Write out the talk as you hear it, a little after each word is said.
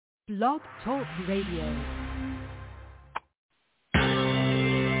Blog Talk Radio.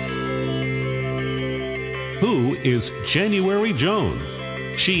 Who is January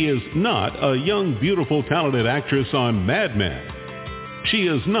Jones? She is not a young, beautiful, talented actress on Mad Men. She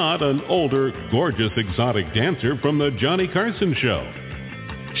is not an older, gorgeous, exotic dancer from the Johnny Carson show.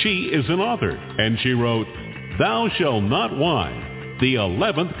 She is an author, and she wrote Thou Shalt Not Whine, the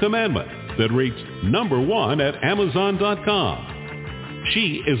 11th Commandment, that reached #1 at Amazon.com.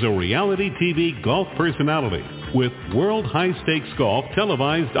 She is a reality TV golf personality with World High Stakes Golf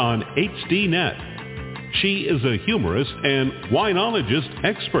televised on HDNet. She is a humorist and winologist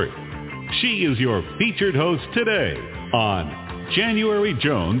expert. She is your featured host today on January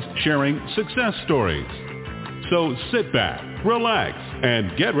Jones Sharing Success Stories. So sit back, relax,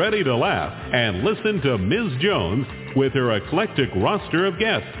 and get ready to laugh and listen to Ms. Jones with her eclectic roster of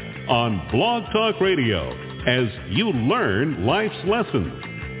guests on Blog Talk Radio as you learn life's lessons.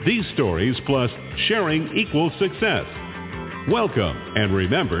 These stories plus sharing equals success. Welcome, and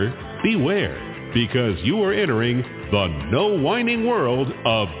remember, beware, because you are entering the no whining world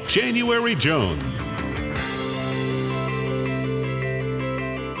of January Jones.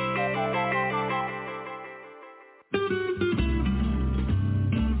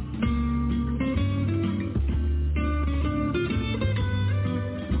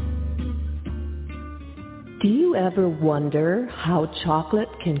 Do you ever wonder how chocolate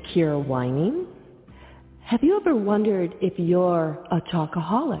can cure whining? Have you ever wondered if you're a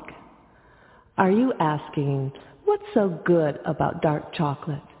chocoholic? Are you asking, what's so good about dark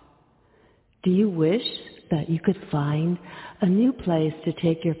chocolate? Do you wish that you could find a new place to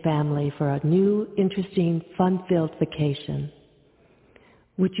take your family for a new, interesting, fun-filled vacation?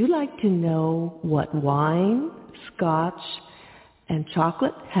 Would you like to know what wine, scotch, and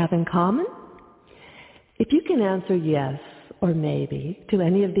chocolate have in common? If you can answer yes or maybe to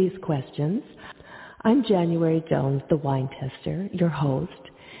any of these questions, I'm January Jones, the wine tester, your host,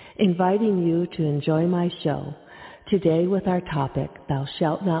 inviting you to enjoy my show today with our topic, Thou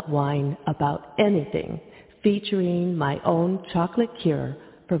Shalt Not Whine About Anything, featuring my own chocolate cure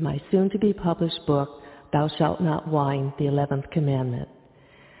for my soon-to-be-published book, Thou Shalt Not Whine, the 11th Commandment.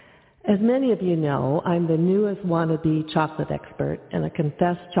 As many of you know, I'm the newest wannabe chocolate expert and a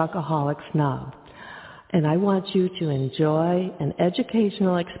confessed chocoholic snob. And I want you to enjoy an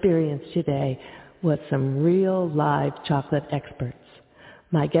educational experience today with some real live chocolate experts.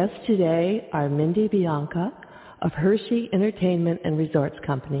 My guests today are Mindy Bianca of Hershey Entertainment and Resorts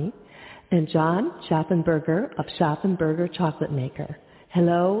Company and John Schaffenberger of Schaffenberger Chocolate Maker.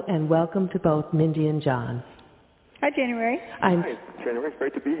 Hello and welcome to both Mindy and John. Hi, January. Hi, January. It's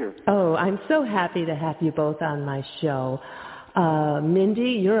great to be here. Oh, I'm so happy to have you both on my show.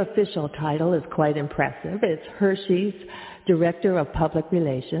 Mindy, your official title is quite impressive. It's Hershey's Director of Public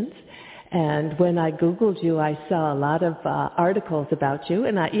Relations. And when I Googled you, I saw a lot of articles about you,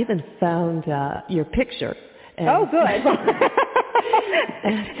 and I even found your picture. And oh, good.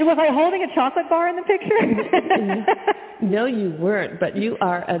 Was I holding a chocolate bar in the picture? No, you weren't, but you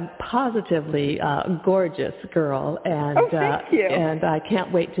are a positively gorgeous girl. And, oh, thank you. And I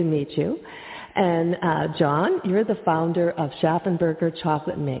can't wait to meet you. And John, you're the founder of Schaffenberger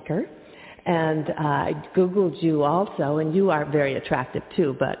Chocolate Maker. And I Googled you also, and you are very attractive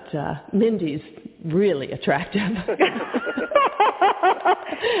too, but Mindy's really attractive.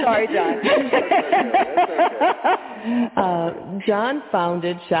 Sorry, John. John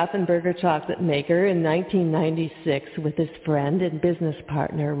founded Schaffenberger Chocolate Maker in 1996 with his friend and business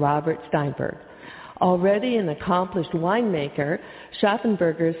partner, Robert Steinberg. Already an accomplished winemaker,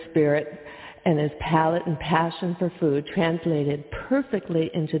 Schaffenberger's spirit and his palate and passion for food translated perfectly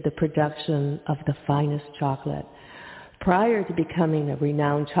into the production of the finest chocolate. Prior to becoming a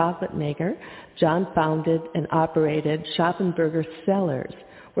renowned chocolate maker, John founded and operated Schaffenberger Cellars,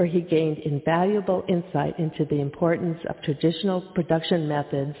 where he gained invaluable insight into the importance of traditional production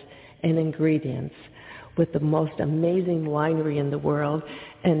methods and ingredients with the most amazing winery in the world,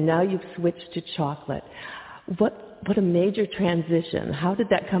 and now you've switched to chocolate. What a major transition. How did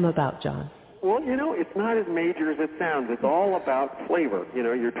that come about, John? Well, it's not as major as it sounds. It's all about flavor.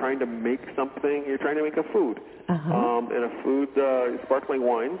 You're trying to make something. You're trying to make a food. Uh-huh. And a food, sparkling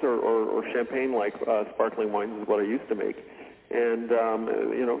wines or champagne-like sparkling wines is what I used to make. And,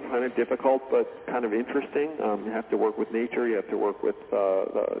 kind of difficult but kind of interesting. You have to work with nature. You have to work with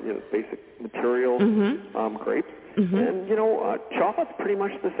basic materials, grapes. Mm-hmm. And, chocolate's pretty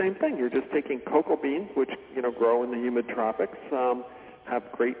much the same thing. You're just taking cocoa beans, which, grow in the humid tropics, have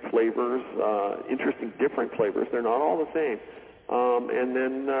great flavors, interesting different flavors. They're not all the same. And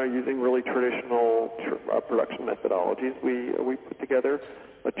then using really traditional production methodologies, we put together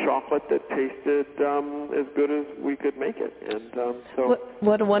a chocolate that tasted as good as we could make it. And so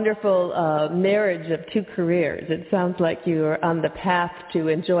what a wonderful marriage of two careers. It sounds like you are on the path to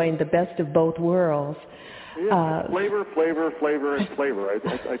enjoying the best of both worlds. Yeah, flavor, and flavor.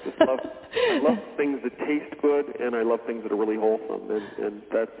 I just love things that taste good, and I love things that are really wholesome, and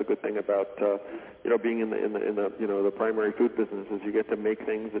that's the good thing about being in the primary food business is you get to make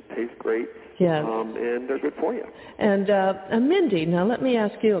things that taste great, yes. And they're good for you. And Mindy, now let me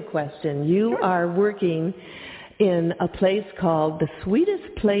ask you a question. You are working in a place called the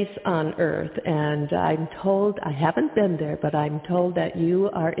sweetest place on earth, and I'm told, I haven't been there, but I'm told that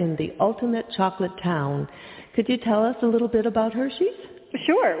you are in the ultimate chocolate town. Could you tell us a little bit about Hershey's?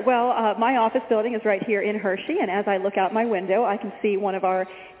 Sure. Well, my office building is right here in Hershey, and as I look out my window, I can see one of our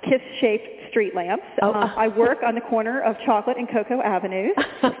kiss-shaped street lamps. I work on the corner of Chocolate and Cocoa Avenues.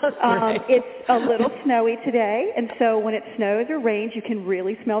 It's a little snowy today, and so when it snows or rains, you can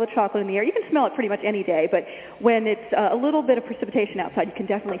really smell the chocolate in the air. You can smell it pretty much any day, but when it's a little bit of precipitation outside, you can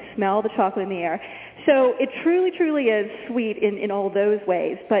definitely smell the chocolate in the air. So it truly, truly is sweet in all those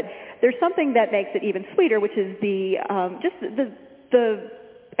ways, but there's something that makes it even sweeter, which is the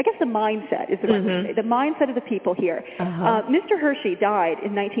mindset is the right way to say. The mindset of the people here. Mr. Hershey died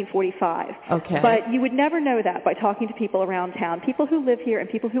in 1945. Okay. But you would never know that by talking to people around town. People who live here and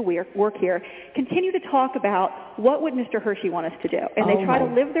people who work here continue to talk about what would Mr. Hershey want us to do. And they try to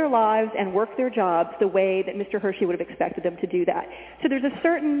live their lives and work their jobs the way that Mr. Hershey would have expected them to do that. So there's a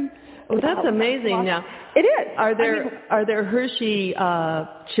certain... Well, that's amazing. Now, it is. Are there Hershey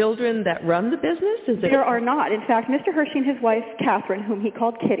children that run the business? There are not. In fact, Mr. Hershey and his wife, Catherine, whom he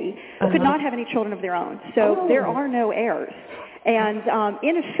called Kitty, could not have any children of their own. So there are no heirs. And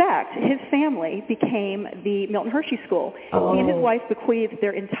in effect, his family became the Milton Hershey School. He and his wife bequeathed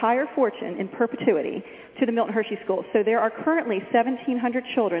their entire fortune in perpetuity to the Milton Hershey School. So there are currently 1,700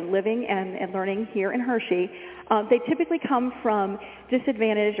 children living and learning here in Hershey. They typically come from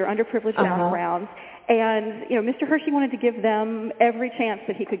disadvantaged or underprivileged backgrounds. And, Mr. Hershey wanted to give them every chance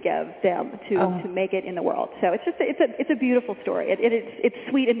that he could give them to make it in the world. So it's a beautiful story. It's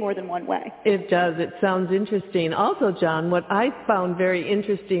sweet in more than one way. It does. It sounds interesting. Also, John, what I found very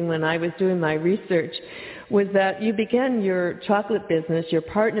interesting when I was doing my research was that you began your chocolate business, your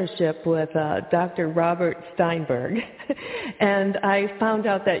partnership with Dr. Robert Steinberg. And I found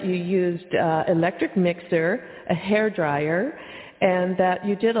out that you used electric mixer, a hair dryer, and that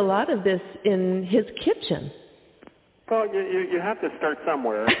you did a lot of this in his kitchen. Well, you have to start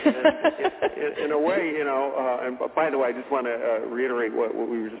somewhere. In a way, and by the way, I just want to reiterate what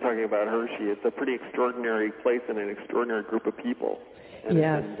we were just talking about Hershey. It's a pretty extraordinary place and an extraordinary group of people. And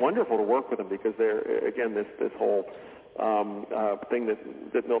it's been wonderful to work with them because they're, again, this whole thing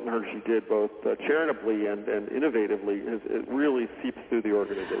that Milton Hershey did both charitably and innovatively, it really seeps through the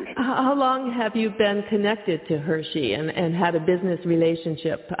organization. How long have you been connected to Hershey and had a business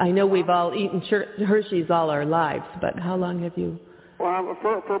relationship? I know we've all eaten Hershey's all our lives, but how long have you? Well,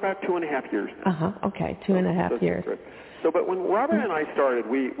 for about 2.5 years now. Okay, 2.5 years. Good. So, but when Robert and I started,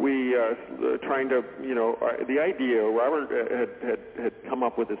 we trying to, the idea, Robert had come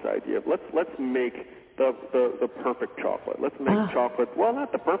up with this idea of let's make the perfect chocolate. Let's make chocolate, well,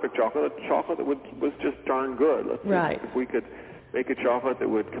 not the perfect chocolate, a chocolate that was just darn good. Let's see if we could make a chocolate that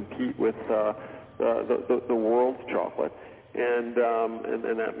would compete with the world's chocolate. And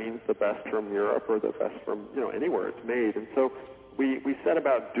that means the best from Europe or the best from, anywhere it's made. And so we set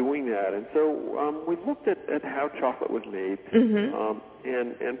about doing that. And so we looked at how chocolate was made and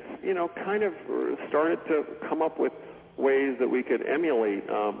kind of started to come up with ways that we could emulate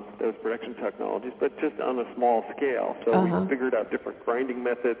those production technologies, but just on a small scale. So we figured out different grinding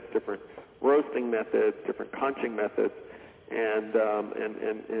methods, different roasting methods, different conching methods, and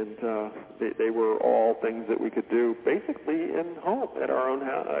they were all things that we could do basically in home at our own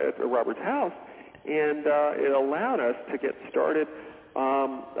house, at Robert's house, and it allowed us to get started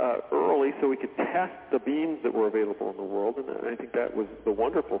early so we could test the beans that were available in the world. And I think that was the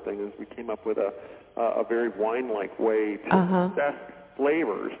wonderful thing is we came up with a very wine-like way to test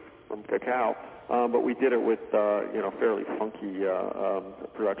flavors from cacao, but we did it with fairly funky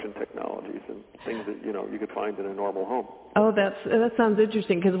production technologies and things that you could find in a normal home. Oh, that sounds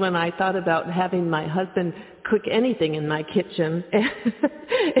interesting, because when I thought about having my husband cook anything in my kitchen,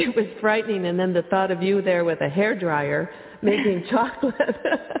 it was frightening. And then the thought of you there with a hairdryer making chocolate.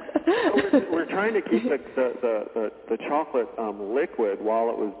 We're trying to keep the chocolate liquid while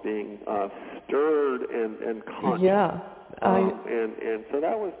it was being stirred and cooked. Yeah. And so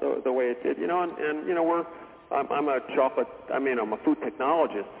that was the way it did. And we're I'm a food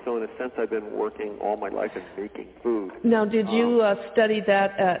technologist, so in a sense I've been working all my life in making food. Now, did you study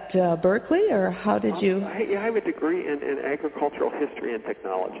that at Berkeley, or how did you? I have a degree in agricultural history and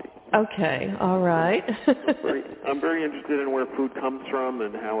technology. Okay, all right. I'm very interested in where food comes from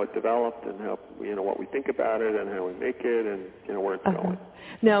and how it developed and how, what we think about it and how we make it and, where it's going.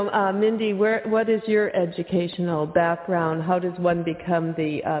 Now, Mindy, what is your educational background? How does one become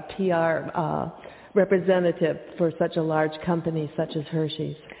the PR representative for such a large company such as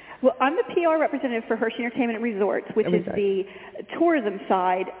Hershey's? Well, I'm the PR representative for Hershey Entertainment and Resorts, which is the tourism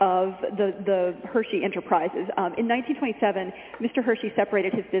side of the Hershey enterprises. In 1927, Mr. Hershey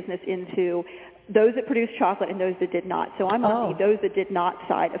separated his business into those that produced chocolate and those that did not. So I'm on those that did not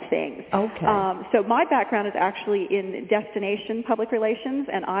side of things. Okay. So my background is actually in destination public relations,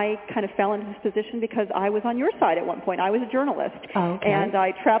 and I kind of fell into this position because I was on your side at one point. I was a journalist, and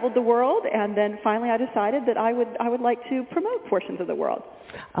I traveled the world, and then finally I decided that I would like to promote portions of the world.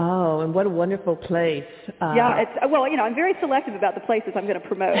 Oh, and what a wonderful place. Yeah, I'm very selective about the places I'm going to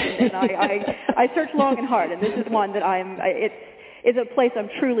promote, and I search long and hard, and this is one that it's a place I'm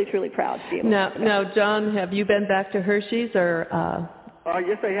truly, truly proud to be able to. Now, John, have you been back to Hershey's or?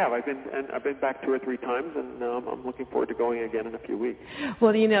 Yes, I have. I've been back 2 or 3 times, and I'm looking forward to going again in a few weeks.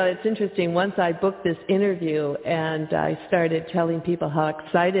 Well, it's interesting. Once I booked this interview, and I started telling people how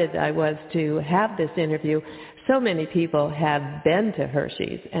excited I was to have this interview, so many people have been to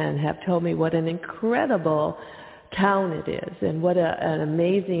Hershey's and have told me what an incredible town it is, and what an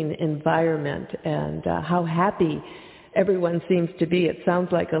amazing environment, and how happy everyone seems to be. It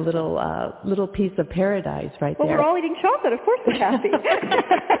sounds like a little piece of paradise right there. Well, we're all eating chocolate. Of course we're happy.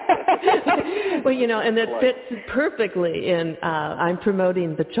 Well, and it fits perfectly in, I'm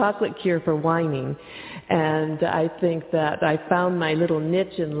promoting the chocolate cure for whining. And I think that I found my little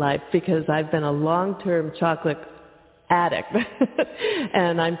niche in life because I've been a long-term chocolate addict.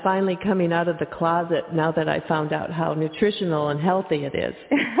 And I'm finally coming out of the closet now that I found out how nutritional and healthy it is.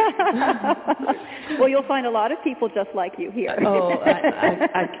 Well, you'll find a lot of people just like you here. Oh,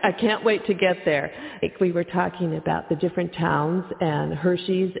 I can't wait to get there. We were talking about the different towns and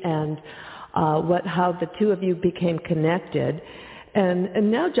Hershey's and how the two of you became connected. And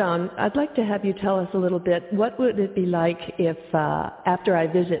now, John, I'd like to have you tell us a little bit, what would it be like if after I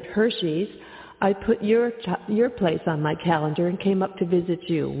visit Hershey's, I put your place on my calendar and came up to visit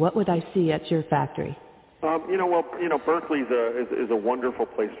you? What would I see at your factory? Berkeley is a wonderful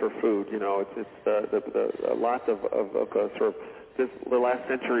place for food. It's lots of sort of the last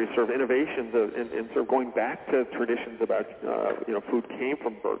century sort of innovations and sort of going back to traditions about food came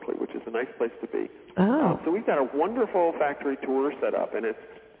from Berkeley, which is a nice place to be. Oh. So we've got a wonderful factory tour set up, and it's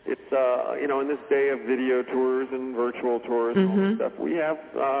in this day of video tours and virtual tours and all this stuff, we have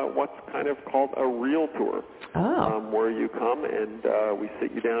what's kind of called a real tour, where you come and we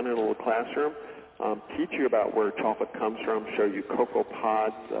sit you down in a little classroom, teach you about where chocolate comes from, show you cocoa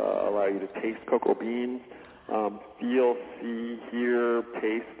pods, allow you to taste cocoa beans, feel, see, hear,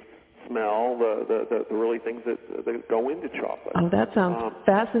 taste, smell the really things that go into chocolate. Oh, that sounds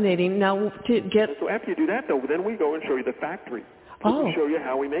fascinating. Now, so after you do that, though, then we go and show you the factory. We show you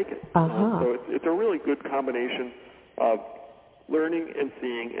how we make it. So it's a really good combination of learning and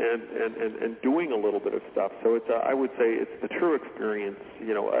seeing and doing a little bit of stuff. So I would say it's the true experience.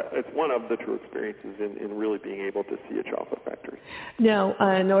 It's one of the true experiences in really being able to see a chocolate factory. Now,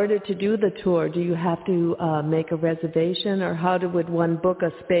 in order to do the tour, do you have to make a reservation, or would one book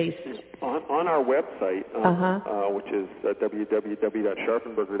a space? On our website, which is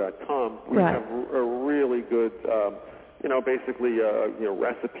www.scharfenberger.com, we have a really good basically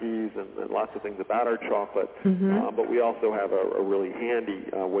recipes and lots of things about our chocolate, but we also have a really handy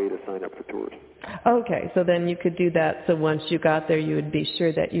way to sign up for tours. Okay, so then you could do that. So once you got there, you would be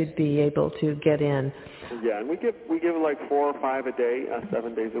sure that you'd be able to get in. Yeah, and we give like 4 or 5 a day,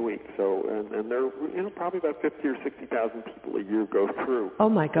 7 days a week. So and there probably about 50 or 60,000 people a year go through. Oh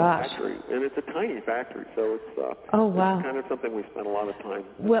my gosh! Factory. And it's a tiny factory, so it's it's kind of something we spend a lot of time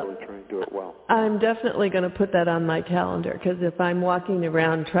really trying to do it well. I'm definitely going to put that on my calendar, because if I'm walking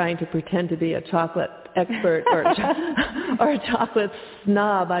around trying to pretend to be a chocolate expert or a chocolate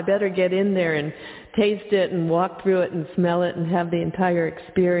snob, I better get in there and taste it and walk through it and smell it and have the entire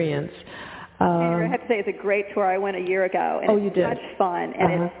experience. I have to say, it's a great tour. I went a year ago, and you did? Much fun.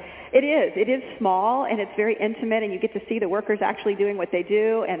 And it is small, and it's very intimate, and you get to see the workers actually doing what they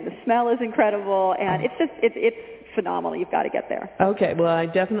do, and the smell is incredible, and it's phenomenal. You've got to get there. Okay, well, I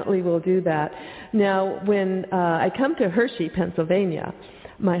definitely will do that. Now, when I come to Hershey, Pennsylvania,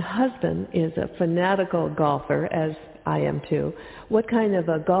 my husband is a fanatical golfer, as I am too. What kind of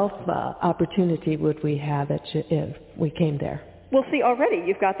a golf opportunity would we have if we came there? Well, see, already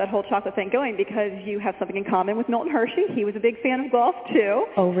you've got that whole chocolate thing going because you have something in common with Milton Hershey. He was a big fan of golf, too.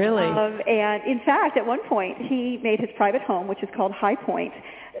 Oh, really? And, in fact, at one point, he made his private home, which is called High Point,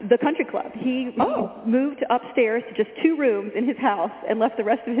 the country club. He moved upstairs to just 2 rooms in his house and left the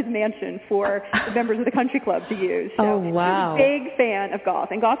rest of his mansion for the members of the country club to use. So wow. He's a big fan of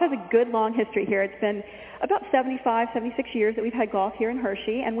golf. And golf has a good, long history here. It's been about 75, 76 years that we've had golf here in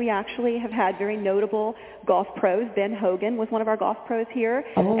Hershey, and we actually have had very notable golf pros. Ben Hogan was one of our golf pros here,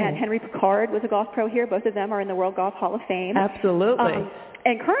 and Henry Picard was a golf pro here. Both of them are in the World Golf Hall of Fame. Absolutely.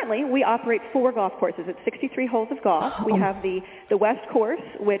 And currently, we operate 4 golf courses. It's 63 holes of golf. We have the West Course,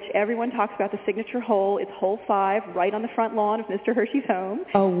 which everyone talks about, the signature hole. It's hole 5, right on the front lawn of Mr. Hershey's home.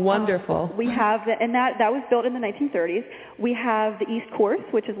 Oh, wonderful. We have, that was built in the 1930s. We have the East Course,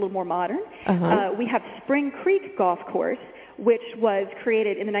 which is a little more modern. We have Spring Creek Golf Course, which was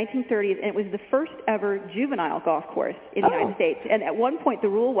created in the 1930s, and it was the first ever juvenile golf course in the United States. And at one point, the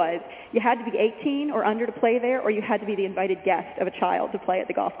rule was you had to be 18 or under to play there, or you had to be the invited guest of a child to play at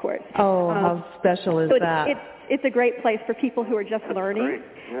the golf course. Oh, how special is that? It's a great place for people who are just learning.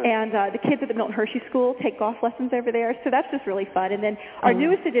 Yeah. And the kids at the Milton Hershey School take golf lessons over there, so that's just really fun. And then our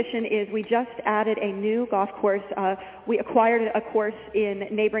newest addition is we just added a new golf course. We acquired a course in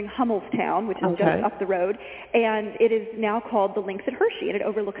neighboring Hummelstown, which is just up the road, and it is now called the Links at Hershey, and it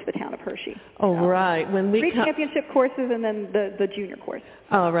overlooks the town of Hershey. Oh, right. When we 3 championship courses and then the junior course.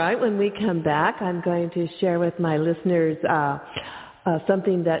 All right. When we come back, I'm going to share with my listeners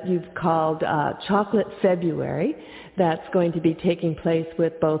something that you've called Chocolate February. That's going to be taking place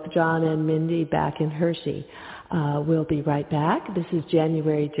with both John and Mindy back in Hershey. We'll be right back. This is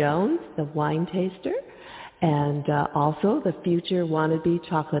January Jones, the wine taster, and also the future wannabe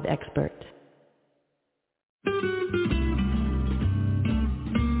chocolate expert.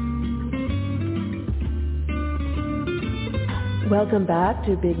 Welcome back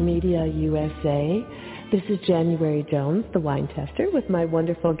to Big Media USA. This is January Jones, the wine tester, with my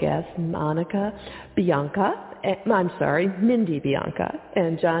wonderful guests, Mindy Bianca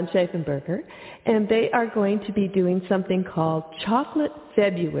and John Schaeffenberger, and they are going to be doing something called Chocolate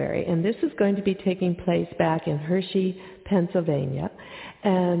February, and this is going to be taking place back in Hershey, Pennsylvania.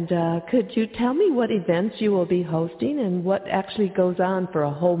 And could you tell me what events you will be hosting and what actually goes on for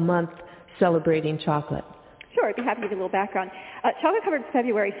a whole month celebrating chocolate? Sure, I'd be happy to give you a little background. Chocolate Covered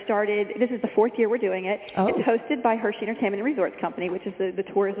February started, this is the 4th year we're doing it. It's hosted by Hershey Entertainment and Resorts Company, which is the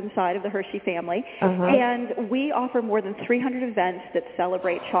tourism side of the Hershey family. And we offer more than 300 events that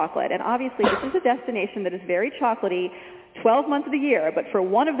celebrate chocolate. And obviously this is a destination that is very chocolatey 12 months of the year, but for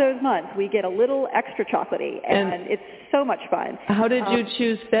one of those months we get a little extra chocolatey, and it's so much fun. How did you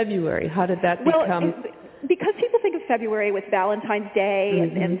choose February? How did that become? Because people think of February with Valentine's Day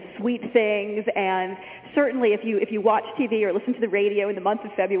and sweet things, and certainly if you watch TV or listen to the radio in the month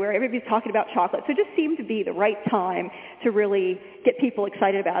of February, everybody's talking about chocolate. So it just seemed to be the right time to really get people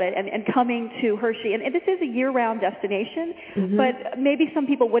excited about it and coming to Hershey. And this is a year-round destination, but maybe some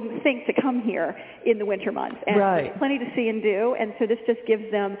people wouldn't think to come here in the winter months. And there's plenty to see and do, and so this just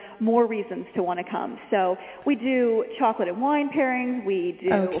gives them more reasons to want to come. So we do chocolate and wine pairings, we do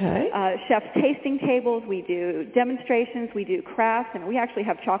chef's tasting tables, we do demonstrations, we do crafts, and we actually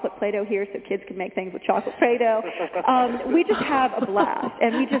have chocolate Play-Doh here so kids can make things with chocolate Play-Doh. We just have a blast,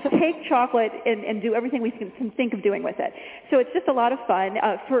 and we just take chocolate and do everything we can think of doing with it. So it's just a lot of fun.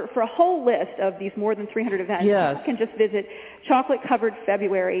 For a whole list of these more than 300 events, you can just visit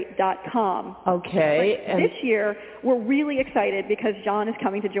chocolatecoveredfebruary.com. Okay. And this year, we're really excited because John is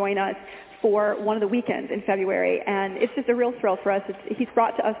coming to join us for one of the weekends in February, and it's just a real thrill for us. He's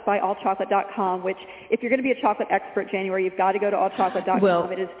brought to us by allchocolate.com, which if you're going to be a chocolate expert, January, you've got to go to allchocolate.com. Well,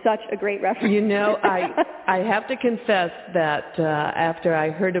 it is such a great reference. You know, I have to confess that after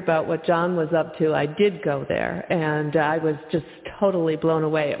I heard about what John was up to, I did go there, and I was just totally blown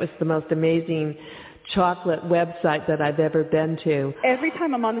away. It was the most amazing chocolate website that I've ever been to. Every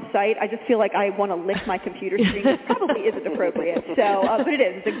time I'm on the site, I just feel like I want to lick my computer screen. It probably isn't appropriate. So, but it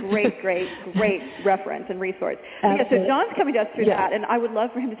is. It's a great, great, great reference and resource. So John's coming to us through that, and I would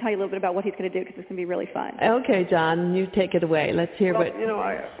love for him to tell you a little bit about what he's going to do because it's going to be really fun. Okay, John, you take it away. Let's hear what... You know,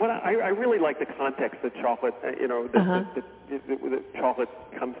 I really like the context that chocolate, that chocolate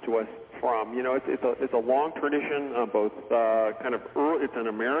comes to us from. You know, it's a long tradition, both kind of early, it's an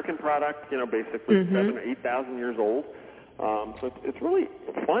American product, you know, basically 7,000 or 8,000 years old. So it's really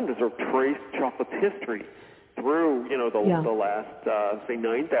fun to sort of trace chocolate's history through, you know, the last, say,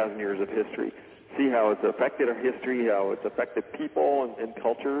 9,000 years of history. see how it's affected our history, how it's affected people and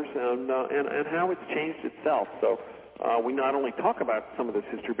cultures, and how it's changed itself. So we not only talk about some of this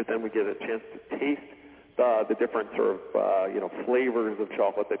history, but then we get a chance to taste the different sort of flavors of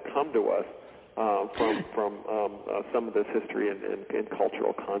chocolate that come to us from some of this history and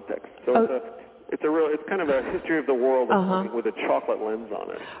cultural context. So it's kind of a history of the world with a chocolate lens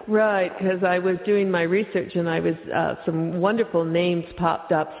on it. Right, because I was doing my research and I was some wonderful names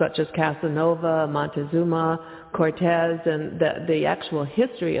popped up, such as Casanova, Montezuma, Cortez, and the actual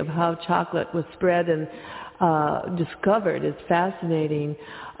history of how chocolate was spread and discovered is fascinating.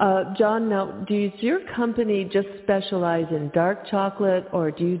 John, now, does your company just specialize in dark chocolate,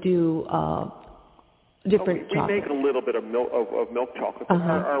 or do you do different chocolate? We make a little bit of milk chocolate.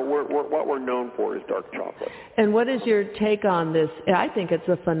 What we're known for is dark chocolate. And what is your take on this? I think it's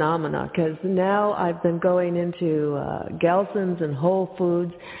a phenomenon, because now I've been going into Gelson's and Whole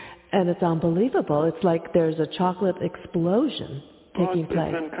Foods, and it's unbelievable. It's like there's a chocolate explosion taking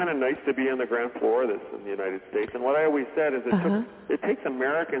place. It's been kind of nice to be on the ground floor of this in the United States. And what I always said is it takes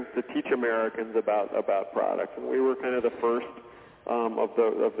Americans to teach Americans about products. And we were kind of the first of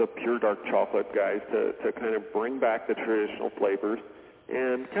the pure dark chocolate guys to kind of bring back the traditional flavors.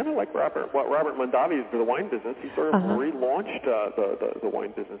 And kind of like what Robert Mondavi did for the wine business, he sort of relaunched the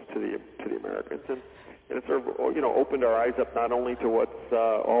wine business to the Americans. And it sort of opened our eyes up not only to what's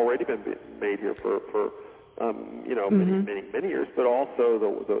already been made here for many years, but also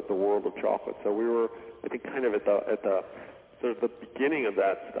the world of chocolate. So we were, I think, kind of at the sort of the beginning of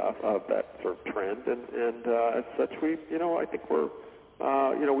that stuff, of that sort of trend, and as such, we, I think we're,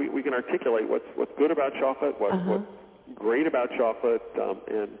 we can articulate what's good about chocolate, what's great about chocolate,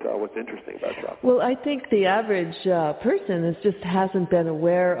 and what's interesting about chocolate. Well, I think the average person hasn't been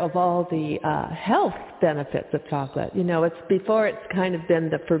aware of all the health benefits of chocolate. It's kind of been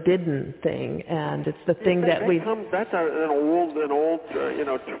the forbidden thing, and it's the thing that's an old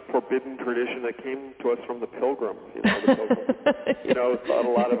forbidden tradition that came to us from the Pilgrims. The Pilgrims, thought a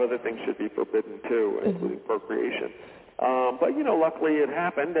lot of other things should be forbidden too, including procreation. But luckily it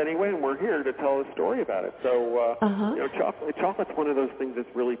happened anyway, and we're here to tell a story about it. So, chocolate's one of those things that's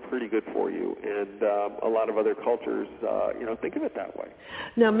really pretty good for you, and a lot of other cultures, think of it that way.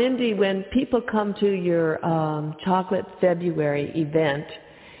 Now, Mindy, when people come to your Chocolate February event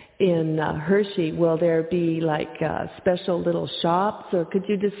in Hershey, will there be like special little shops, or could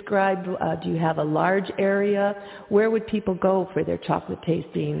you describe? Do you have a large area? Where would people go for their chocolate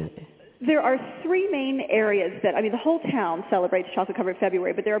tasting? There are three main areas the whole town celebrates chocolate-covered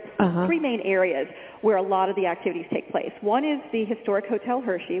February, but there are three main areas where a lot of the activities take place. One is the historic Hotel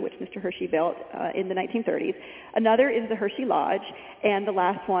Hershey, which Mr. Hershey built in the 1930s. Another is the Hershey Lodge, and the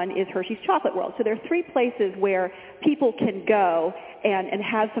last one is Hershey's Chocolate World. So there are three places where people can go and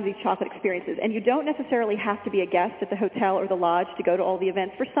have some of these chocolate experiences. And you don't necessarily have to be a guest at the hotel or the lodge to go to all the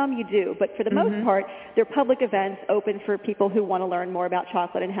events. For some, you do. But for the most part, they're public events open for people who want to learn more about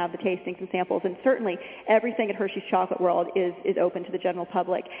chocolate and have the tastings and samples. And certainly, everything at Hershey's Chocolate World is open to the general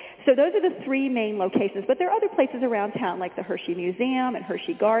public. So those are the three main locations. But there are other places around town, like the Hershey Museum and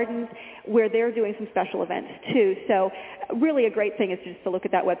Hershey Gardens, where they're doing some special events, too. So really a great thing is just to look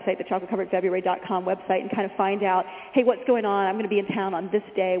at that website, the chocolatecoveredfebruary.com website, and kind of find out, hey, what's going on? I'm going to be in town on this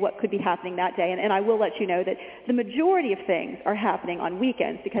day. What could be happening that day? And I will let you know that the majority of things are happening on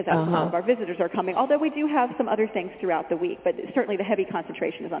weekends, because that's when some of our visitors are coming, although we do have some other things throughout the week, but certainly the heavy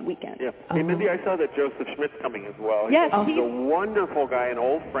concentration is on weekends. Yeah. Hey, Mindy, I saw that Joseph Schmidt's coming as well. Yes. He's a wonderful guy, an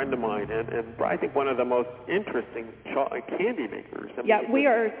old friend of mine, and I think one of the most interesting candy makers. We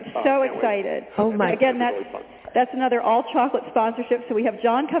are so excited. Oh, my. Again, that's another all-chocolate sponsorship. So we have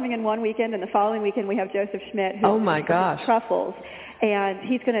John coming in one weekend, and the following weekend we have Joseph Schmidt, who's truffles. And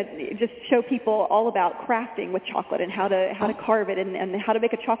he's going to just show people all about crafting with chocolate and how to carve it and how to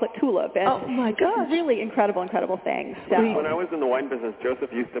make a chocolate tulip. And oh, my gosh. Really incredible things. So. When I was in the wine business, Joseph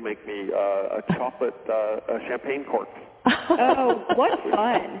used to make me a chocolate champagne cork. Oh, what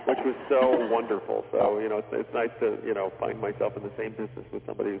fun. Which was so wonderful. So, it's nice to, find myself in the same business with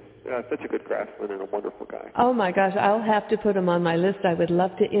somebody who's such a good craftsman and a wonderful guy. Oh, my gosh. I'll have to put him on my list. I would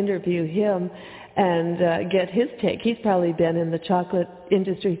love to interview him and get his take. He's probably been in the chocolate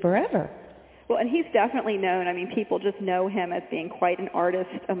industry forever. Well, and he's definitely known. People just know him as being quite an artist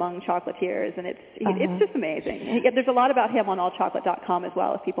among chocolatiers, and it's just amazing. There's a lot about him on allchocolate.com as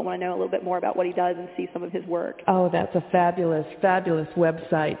well if people want to know a little bit more about what he does and see some of his work. Oh, that's a fabulous, fabulous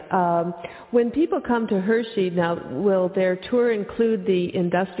website. When people come to Hershey, now, will their tour include the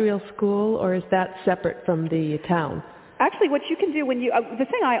industrial school, or is that separate from the town? Actually, what you can do when you, the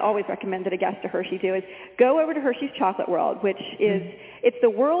thing I always recommend that a guest to Hershey do is go over to Hershey's Chocolate World, which is, it's the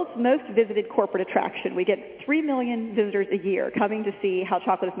world's most visited corporate attraction. We get 3 million visitors a year coming to see how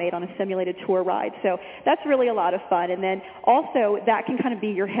chocolate is made on a simulated tour ride. So that's really a lot of fun. And then also that can kind of be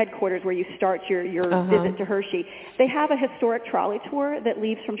your headquarters where you start your visit to Hershey. They have a historic trolley tour that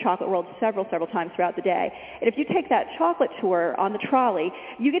leaves from Chocolate World several times throughout the day. And if you take that chocolate tour on the trolley,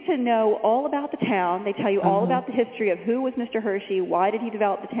 you get to know all about the town. They tell you all about the history of who was Mr. Hershey, why did he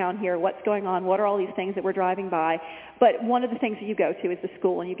develop the town here, what's going on, what are all these things that we're driving by. But one of the things that you go to is the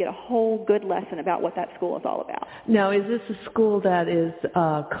school, and you get a whole good lesson about what that school is all about. Now, is this a school that is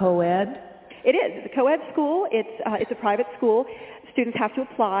co-ed? It is. It's a co-ed school. It's a private school. Students have to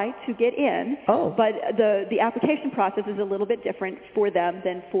apply to get in, but the application process is a little bit different for them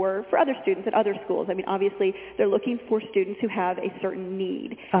than for other students at other schools. I mean, obviously, they're looking for students who have a certain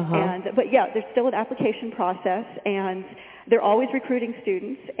need. But yeah, there's still an application process, and they're always recruiting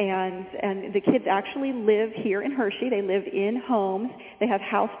students, and the kids actually live here in Hershey. They live in homes. They have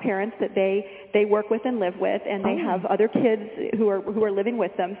house parents that they work with and live with, and they have other kids who are living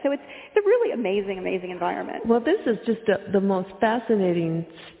with them. So it's a really amazing environment. Well, this is just the most fascinating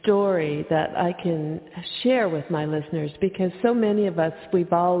story that I can share with my listeners, because so many of us,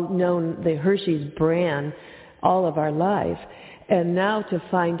 we've all known the Hershey's brand all of our life. And now to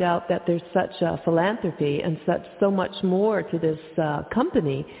find out that there's such a philanthropy and so much more to this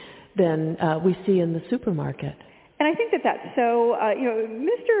company than we see in the supermarket. And I think that's so,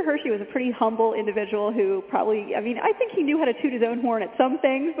 Mr. Hershey was a pretty humble individual who probably, I think he knew how to toot his own horn at some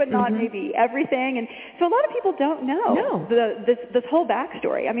things, but not maybe everything. And so a lot of people don't know this whole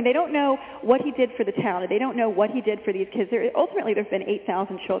backstory. I mean, they don't know what he did for the town, and they don't know what he did for these kids. Ultimately, there's been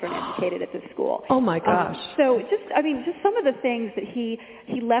 8,000 children educated at this school. Oh, my gosh. So just some of the things that he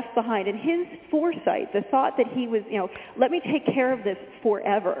left behind, and his foresight, the thought that he was, let me take care of this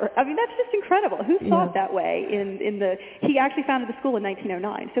forever. I mean, that's just incredible. Who thought that way he actually founded the school in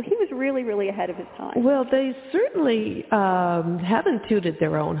 1909, so he was really ahead of his time. Well, they certainly haven't tooted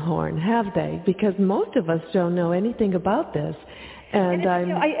their own horn, have they? Because most of us don't know anything about this. And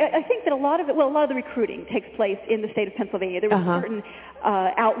I think that a lot of the recruiting takes place in the state of Pennsylvania. There was a certain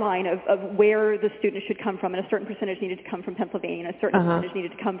outline of where the students should come from, and a certain percentage needed to come from Pennsylvania, and a certain percentage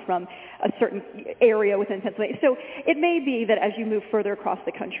needed to come from a certain area within Pennsylvania. So it may be that as you move further across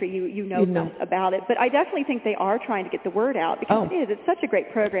the country, you know less about it. But I definitely think they are trying to get the word out, because it's such a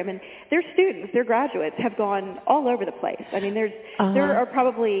great program, and their students, their graduates, have gone all over the place. I mean, there are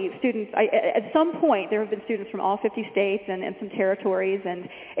probably students. At some point, there have been students from all 50 states and some territories. And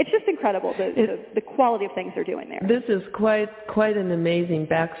it's just incredible the quality of things they're doing there. This is quite an amazing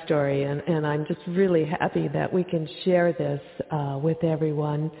backstory, and I'm just really happy that we can share this with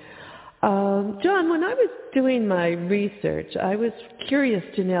everyone. John, when I was doing my research, I was curious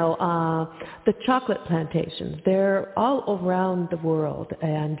to know the chocolate plantations. They're all around the world,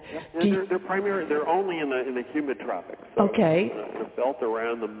 and they're only in the humid tropics. So okay. They're built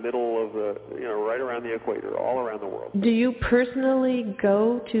around the middle of right around the equator, all around the world. Do you personally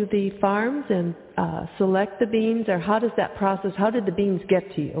go to the farms and select the beans, or how does that process? How did the beans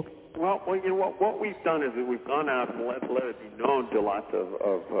get to you? Well, what we've done is we've gone out and let it be known to lots of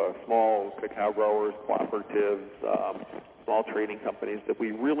small cacao growers, cooperatives, small trading companies that we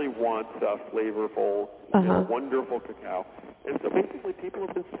really want flavorful, wonderful cacao. And so basically people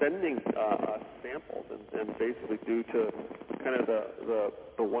have been sending us samples, and basically due to kind of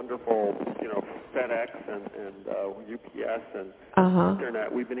the wonderful, FedEx and UPS and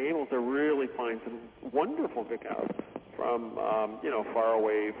Internet, we've been able to really find some wonderful cacao from, far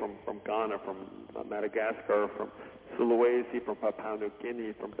away, from Ghana, from Madagascar, from Sulawesi, from Papua New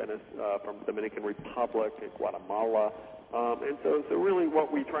Guinea, from Dominican Republic, and Guatemala. And so really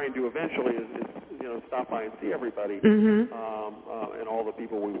what we try and do eventually is stop by and see everybody and all the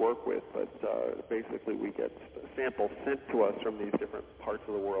people we work with. But basically we get samples sent to us from these different parts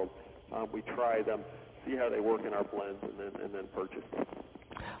of the world. We try them, see how they work in our blends, and then purchase them.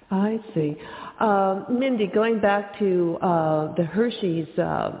 I see. Mindy, going back to the Hershey's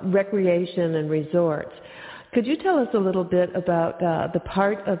recreation and resorts, could you tell us a little bit about the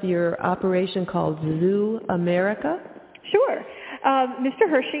part of your operation called Zoo America? Sure. Mr.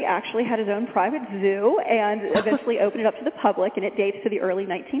 Hershey actually had his own private zoo and eventually opened it up to the public, and it dates to the early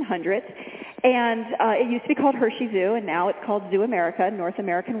 1900s. And it used to be called Hershey Zoo, and now it's called Zoo America, North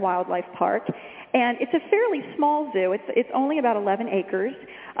American Wildlife Park. And it's a fairly small zoo. It's only about 11 acres.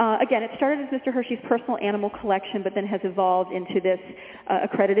 Again, it started as Mr. Hershey's personal animal collection, but then has evolved into this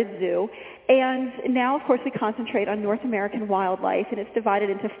accredited zoo. And now, of course, we concentrate on North American wildlife, and it's divided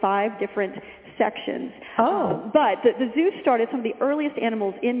into 5 different sections. But the zoo started, some of the earliest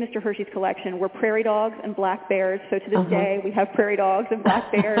animals in Mr. Hershey's collection were prairie dogs and black bears. So to this day, we have prairie dogs and black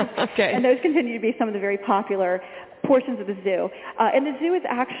bears. And those continue to be some of the very popular portions of the zoo. And the zoo is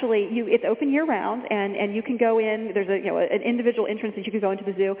actually, it's open year-round, and you can go in. There's an individual entrance that you can go into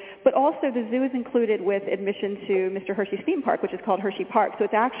the zoo. But also the zoo is included with admission to Mr. Hershey's theme park, which is called Hershey Park. So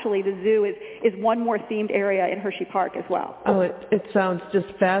it's actually, the zoo is one more themed area in Hershey Park as well. Oh, it sounds just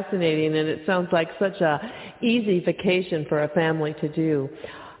fascinating, and it sounds like such a easy vacation for a family to do.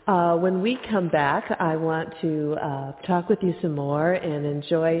 When we come back, I want to talk with you some more and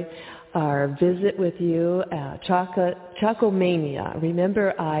enjoy our visit with you, Chocomania.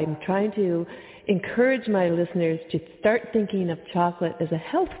 Remember, I'm trying to encourage my listeners to start thinking of chocolate as a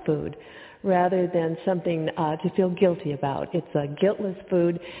health food rather than something to feel guilty about. It's a guiltless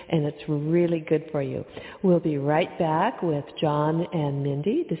food, and it's really good for you. We'll be right back with John and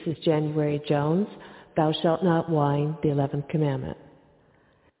Mindy. This is January Jones, Thou Shalt Not Whine, the 11th Commandment.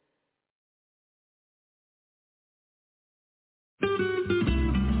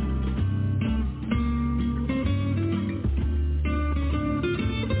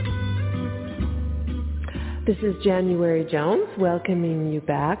 This is January Jones welcoming you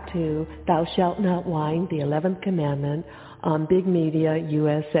back to Thou Shalt Not Whine, the 11th Commandment on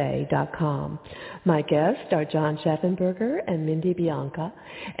BigMediaUSA.com. My guests are John Schaffenberger and Mindy Bianca,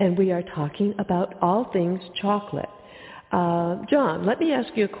 and we are talking about all things chocolate. John, let me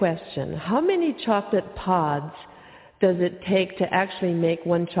ask you a question. How many chocolate pods does it take to actually make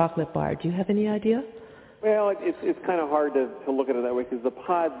one chocolate bar? Do you have any idea? Well, it's kind of hard to look at it that way because the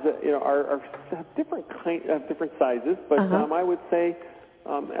pods, are different different sizes. But I would say,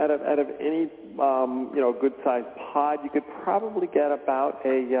 out of any good sized pod, you could probably get about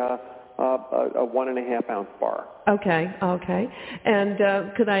a 1.5 ounce bar. Okay. And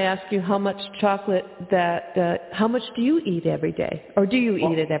could I ask you how much chocolate how much do you eat every day, or do you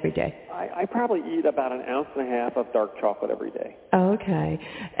eat it every day? I probably eat about 1.5 ounces of dark chocolate every day. Okay,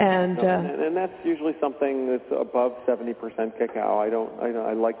 and that's usually something that's above 70% cacao. I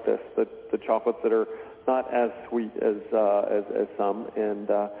like the chocolates that are not as sweet as some, and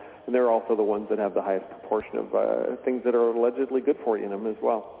they're also the ones that have the highest proportion of things that are allegedly good for you in them as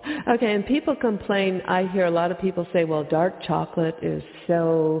well. Okay, and people complain. I hear a lot of people say, well, dark chocolate is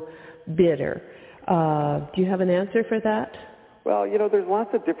so bitter. Do you have an answer for that? Well, there's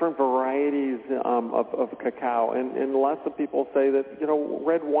lots of different varieties of cacao, and lots of people say that,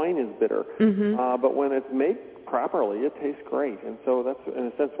 red wine is bitter. But when it's made properly, it tastes great. And so that's, in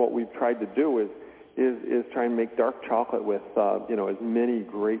a sense, what we've tried to do is try and make dark chocolate with, as many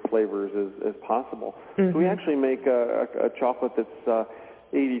great flavors as possible. So we actually make a chocolate that's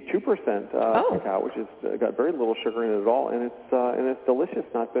 82% cacao, which has got very little sugar in it at all, and it's delicious,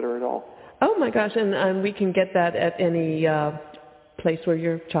 not bitter at all. Oh my gosh! And we can get that at any place where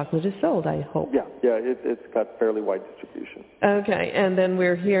your chocolate is sold, I hope. Yeah, it's got fairly wide distribution. Okay, and then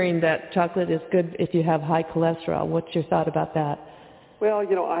we're hearing that chocolate is good if you have high cholesterol. What's your thought about that? Well,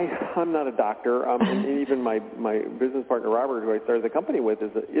 I'm not a doctor, and even my business partner Robert, who I started the company with,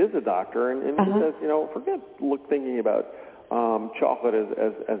 is a doctor, and he says, forget thinking about chocolate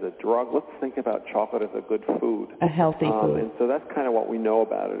as a drug. Let's think about chocolate as a good food, a healthy food. And so that's kind of what we know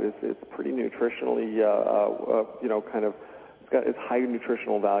about it. It's pretty nutritionally, kind of. It's high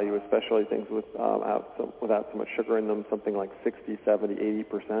nutritional value, especially things without so much sugar in them, something like 60, 70,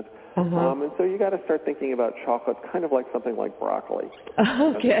 80%. And so you got to start thinking about chocolate kind of like something like broccoli.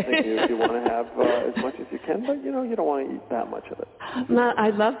 Okay. You want to have as much as you can, but you don't want to eat that much of it. No, I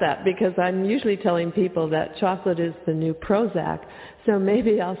love that because I'm usually telling people that chocolate is the new Prozac. So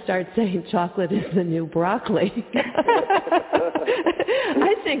maybe I'll start saying chocolate is the new broccoli.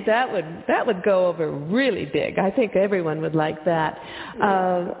 I think that would go over really big. I think everyone would like that.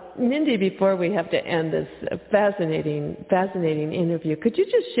 Mindy, before we have to end this fascinating interview, could you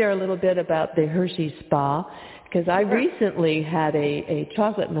just share a little bit about the Hershey Spa? Because I recently had a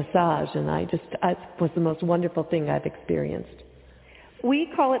chocolate massage, and it was the most wonderful thing I've experienced. We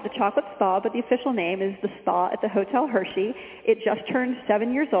call it the Chocolate Spa, but the official name is the Spa at the Hotel Hershey. It just turned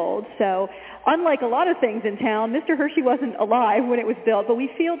 7 years old, so unlike a lot of things in town, Mr. Hershey wasn't alive when it was built, but we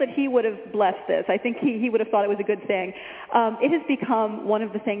feel that he would have blessed this. I think he would have thought it was a good thing. It has become one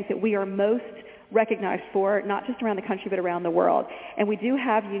of the things that we are most recognized for, not just around the country but around the world. And we do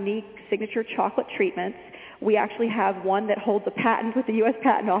have unique signature chocolate treatments. We actually have one that holds a patent with the U.S.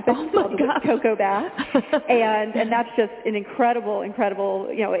 Patent Office called the Cocoa Bath. and that's just an incredible, imagine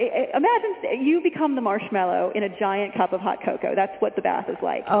you become the marshmallow in a giant cup of hot cocoa. That's what the bath is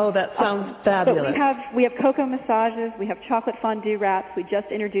like. Oh, that sounds fabulous. But we have cocoa massages. We have chocolate fondue wraps. We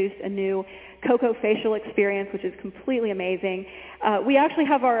just introduced a new cocoa facial experience, which is completely amazing. We actually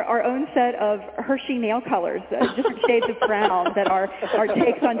have our own set of Hershey nail colors, different shades of brown that are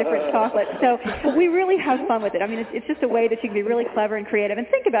takes on different chocolates. So we really have fun with it. I mean, it's just a way that you can be really clever and creative. And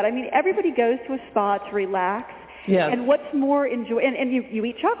think about it. I mean, everybody goes to a spa to relax. Yes. And what's more and you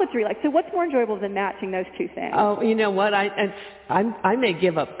eat chocolate to relax. So what's more enjoyable than matching those two things? Oh, you know what? I may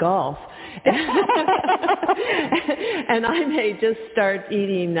give up golf. And I may just start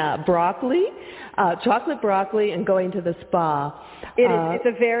eating broccoli, chocolate broccoli, and going to the spa. It's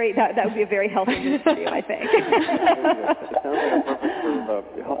a very that would be a very healthy move for you, I think. It sounds like a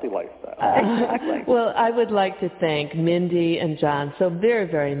perfect healthy lifestyle. Exactly. Well, I would like to thank Mindy and John so very,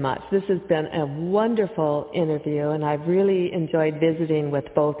 very much. This has been a wonderful interview, and I've really enjoyed visiting with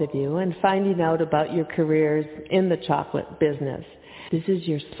both of you and finding out about your careers in the chocolate business. This is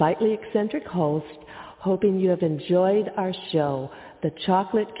your slightly eccentric host, hoping you have enjoyed our show, The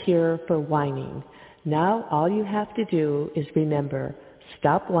Chocolate Cure for Whining. Now all you have to do is remember,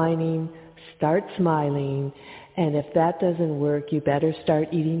 stop whining, start smiling, and if that doesn't work, you better start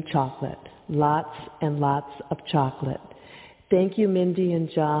eating chocolate. Lots and lots of chocolate. Thank you, Mindy and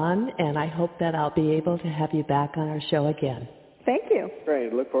John, and I hope that I'll be able to have you back on our show again. Thank you.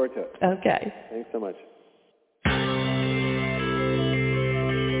 Great. Look forward to it. Okay. Thanks so much.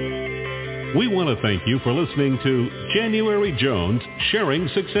 We want to thank you for listening to January Jones Sharing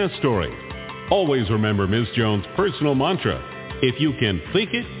Success Story. Always remember Ms. Jones' personal mantra, if you can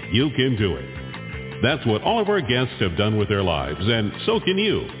think it, you can do it. That's what all of our guests have done with their lives, and so can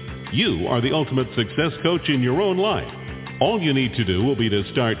you. You are the ultimate success coach in your own life. All you need to do will be to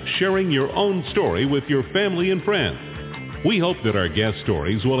start sharing your own story with your family and friends. We hope that our guest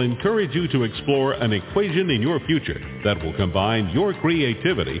stories will encourage you to explore an equation in your future that will combine your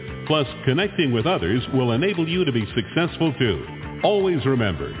creativity plus connecting with others will enable you to be successful too. Always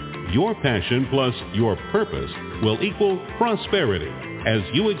remember, your passion plus your purpose will equal prosperity as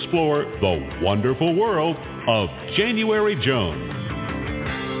you explore the wonderful world of January Jones.